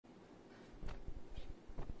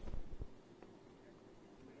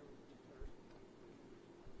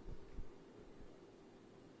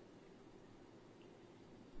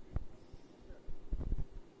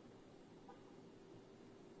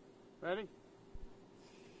Ready?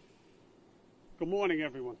 Good morning,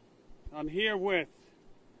 everyone. I'm here with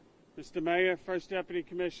Mr. Mayor, First Deputy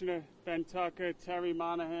Commissioner Ben Tucker, Terry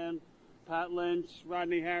Monahan, Pat Lynch,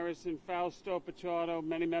 Rodney Harrison, Fausto Picciotto,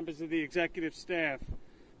 many members of the executive staff.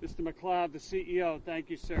 Mr. McLeod, the CEO, thank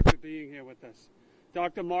you, sir, for being here with us.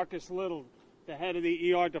 Dr. Marcus Little, the head of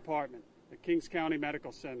the ER department at Kings County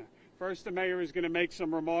Medical Center. First, the mayor is going to make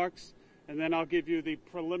some remarks, and then I'll give you the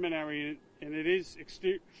preliminary, and it is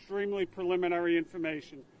extremely preliminary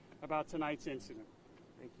information about tonight's incident.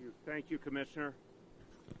 Thank you. Thank you, Commissioner.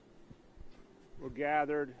 We're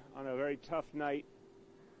gathered on a very tough night,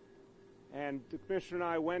 and the Commissioner and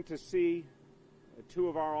I went to see two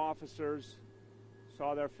of our officers,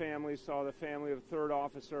 saw their families, saw the family of a third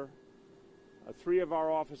officer. Three of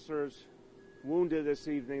our officers wounded this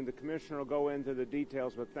evening. The Commissioner will go into the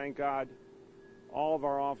details, but thank God all of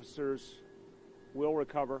our officers will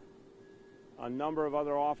recover. A number of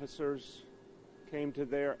other officers came to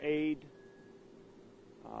their aid.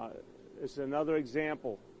 It's another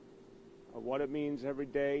example of what it means every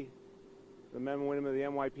day, the men and women of the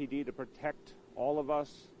NYPD, to protect all of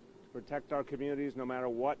us, to protect our communities no matter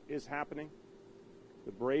what is happening,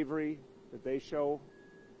 the bravery that they show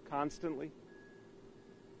constantly.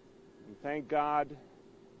 And thank God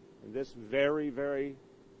in this very, very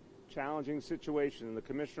challenging situation, and the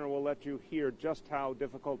Commissioner will let you hear just how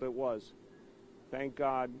difficult it was. Thank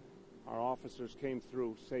God our officers came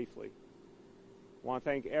through safely. I want to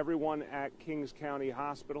thank everyone at Kings County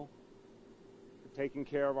Hospital for taking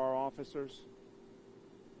care of our officers.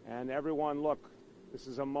 And everyone, look, this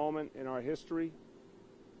is a moment in our history.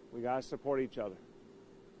 We got to support each other.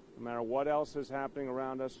 No matter what else is happening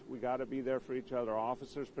around us, we got to be there for each other. Our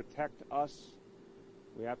officers protect us.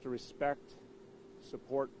 We have to respect,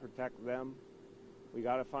 support, protect them. We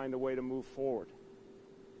got to find a way to move forward.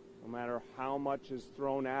 No matter how much is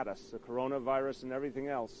thrown at us, the coronavirus and everything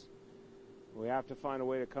else, we have to find a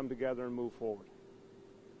way to come together and move forward.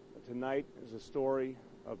 But tonight is a story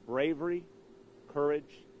of bravery,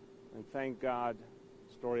 courage, and thank God,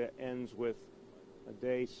 the story ends with a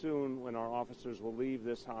day soon when our officers will leave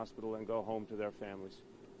this hospital and go home to their families.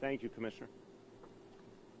 Thank you, Commissioner.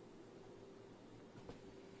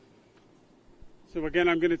 So again,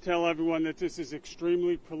 I'm going to tell everyone that this is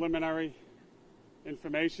extremely preliminary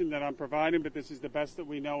information that I'm providing, but this is the best that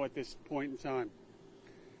we know at this point in time.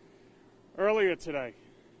 Earlier today,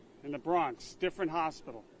 in the Bronx, different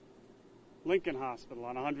hospital, Lincoln Hospital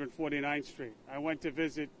on 149th Street, I went to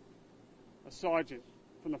visit a sergeant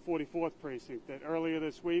from the 44th Precinct that earlier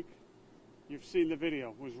this week, you've seen the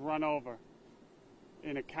video, was run over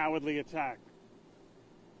in a cowardly attack.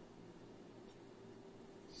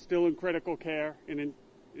 Still in critical care in an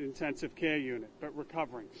intensive care unit, but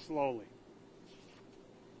recovering slowly.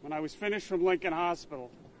 When I was finished from Lincoln Hospital,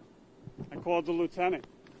 I called the lieutenant.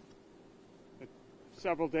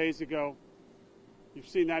 Several days ago, you've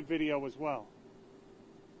seen that video as well.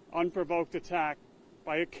 Unprovoked attack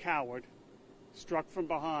by a coward, struck from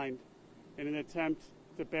behind in an attempt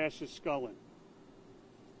to bash his skull in.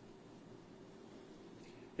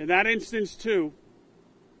 In that instance, too,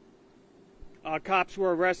 our cops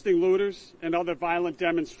were arresting looters and other violent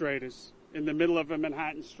demonstrators in the middle of a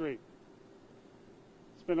Manhattan street.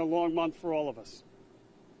 It's been a long month for all of us.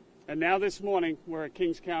 And now this morning, we're at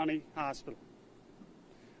Kings County Hospital.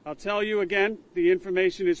 I'll tell you again, the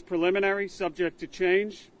information is preliminary, subject to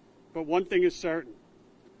change, but one thing is certain.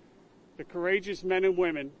 The courageous men and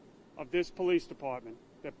women of this police department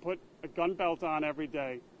that put a gun belt on every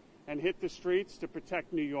day and hit the streets to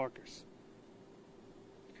protect New Yorkers.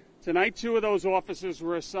 Tonight, two of those officers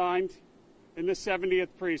were assigned in the 70th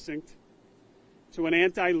Precinct to an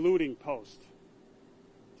anti-looting post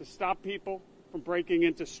to stop people from breaking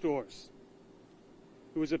into stores.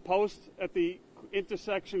 It was a post at the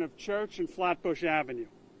intersection of Church and Flatbush Avenue,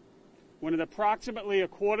 when at approximately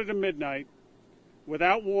 1:45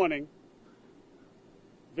 without warning,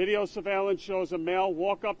 video surveillance shows a male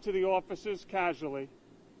walk up to the officers casually,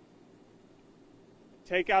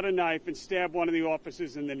 take out a knife, and stab one of the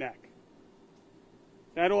officers in the neck.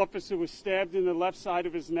 That officer was stabbed in the left side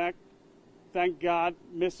of his neck, thank God,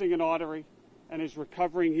 missing an artery, and is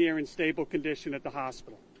recovering here in stable condition at the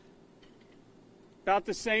hospital. About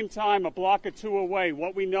the same time, a block or two away,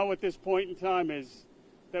 what we know at this point in time is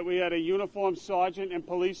that we had a uniformed sergeant and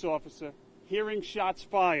police officer hearing shots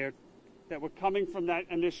fired that were coming from that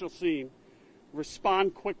initial scene,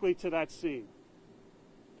 respond quickly to that scene.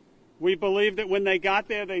 We believe that when they got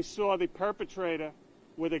there, they saw the perpetrator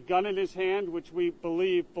with a gun in his hand, which we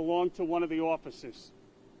believe belonged to one of the officers.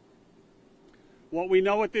 What we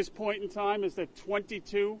know at this point in time is that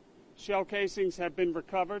 22 shell casings have been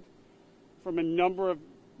recovered from a number of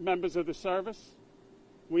members of the service.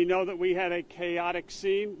 We know that we had a chaotic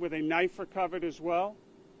scene with a knife recovered as well.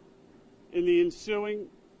 In the ensuing,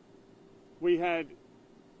 we had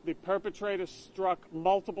the perpetrator struck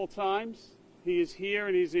multiple times. He is here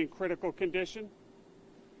and he's in critical condition.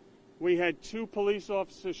 We had 2 police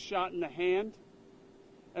officers shot in the hand,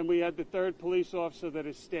 and we had the 3rd police officer that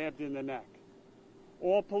is stabbed in the neck.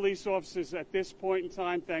 All police officers at this point in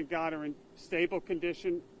time, thank God, are in stable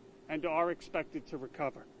condition and are expected to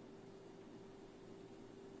recover.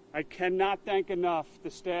 I cannot thank enough the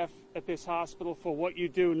staff at this hospital for what you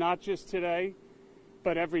do, not just today,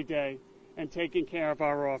 but every day, and taking care of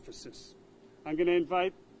our officers. I'm going to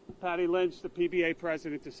invite Patty Lynch, the PBA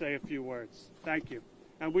president, to say a few words. Thank you.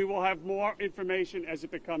 And we will have more information as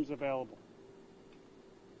it becomes available.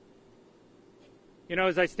 You know,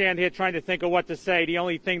 as I stand here trying to think of what to say, the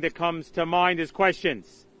only thing that comes to mind is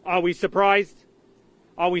questions. Are we surprised?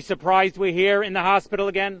 Are we surprised we're here in the hospital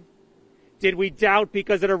again? Did we doubt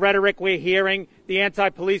because of the rhetoric we're hearing, the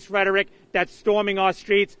anti-police rhetoric that's storming our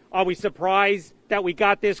streets? Are we surprised that we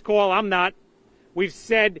got this call? I'm not. We've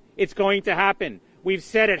said it's going to happen. We've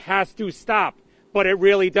said it has to stop, but it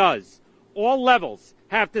really does. All levels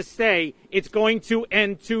have to say it's going to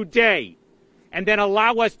end today, and then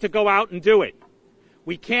allow us to go out and do it.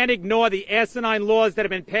 We can't ignore the asinine laws that have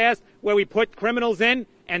been passed where we put criminals in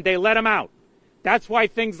and they let them out. That's why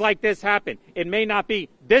things like this happen. It may not be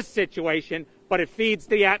this situation, but it feeds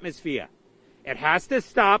the atmosphere. It has to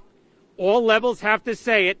stop. All levels have to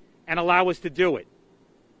say it and allow us to do it.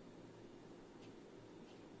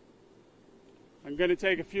 I'm going to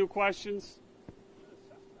take a few questions. The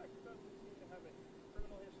suspect doesn't seem to have a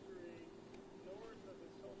criminal history, nor does his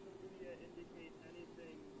social media indicate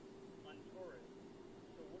anything untoward.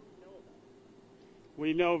 So what do we know about it?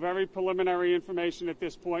 We know very preliminary information at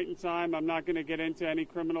this point in time. I'm not going to get into any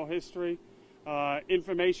criminal history.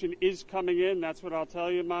 Information is coming in. That's what I'll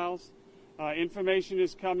tell you, Miles. Information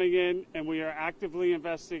is coming in, and we are actively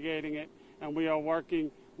investigating it, and we are working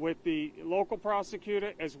with the local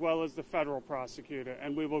prosecutor as well as the federal prosecutor,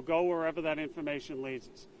 and we will go wherever that information leads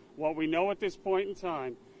us. What we know at this point in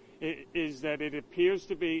time is that it appears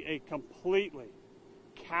to be a completely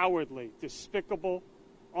cowardly, despicable,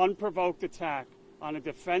 unprovoked attack on a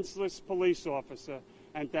defenseless police officer,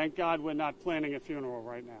 and thank God we're not planning a funeral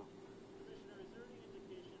right now. Commissioner, is there any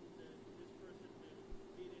indication that this person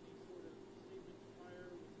had made any sort of statement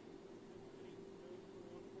prior? Was he any known to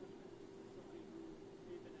law enforcement? Somebody who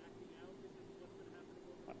may have been acting out? Is this what's been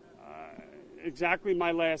happening over the past? Exactly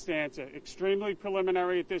my last answer. Extremely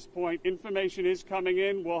preliminary at this point. Information is coming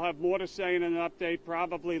in. We'll have more to say in an update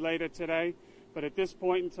probably later today, but at this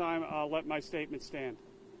point in time, I'll let my statement stand.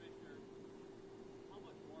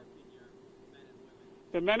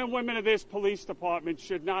 The men and women of this police department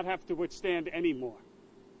should not have to withstand any more,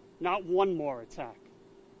 not one more attack.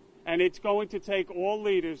 And it's going to take all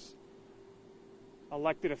leaders,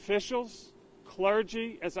 elected officials,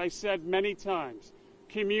 clergy, as I said many times,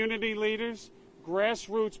 community leaders,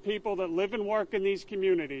 grassroots people that live and work in these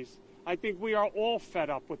communities. I think we are all fed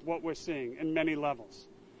up with what we're seeing in many levels.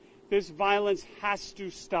 This violence has to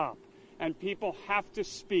stop, and people have to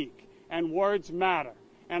speak, and words matter.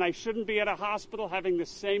 And I shouldn't be at a hospital having the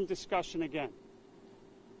same discussion again.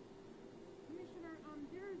 Commissioner,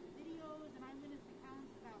 there's videos and eyewitness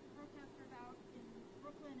accounts about protesters out in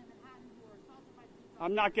Brooklyn and Manhattan who were assaulted by police.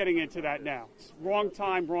 I'm not getting into that now. It's wrong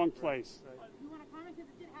time, wrong place. You want to comment because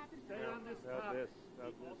it did happen? Stay on this topic.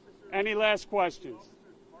 Any last questions?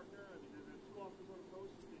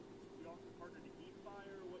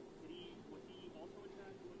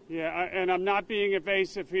 Yeah, and I'm not being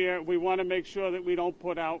evasive here. We want to make sure that we don't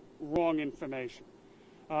put out wrong information.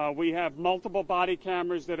 We have multiple body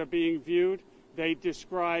cameras that are being viewed. They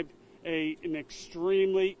described an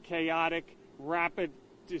extremely chaotic, rapid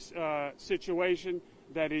situation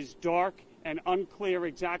that is dark and unclear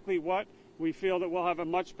exactly what. We feel that we'll have a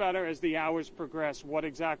much better as the hours progress what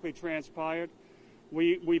exactly transpired.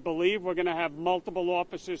 We believe we're going to have multiple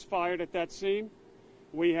officers fired at that scene.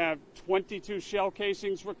 We have 22 shell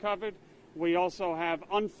casings recovered. We also have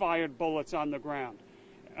unfired bullets on the ground.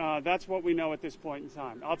 That's what we know at this point in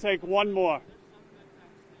time. I'll take one more.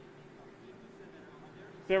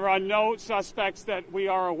 There are no suspects that we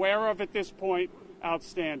are aware of at this point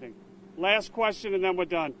outstanding. Last question, and then we're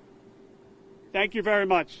done. Thank you very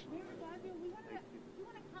much.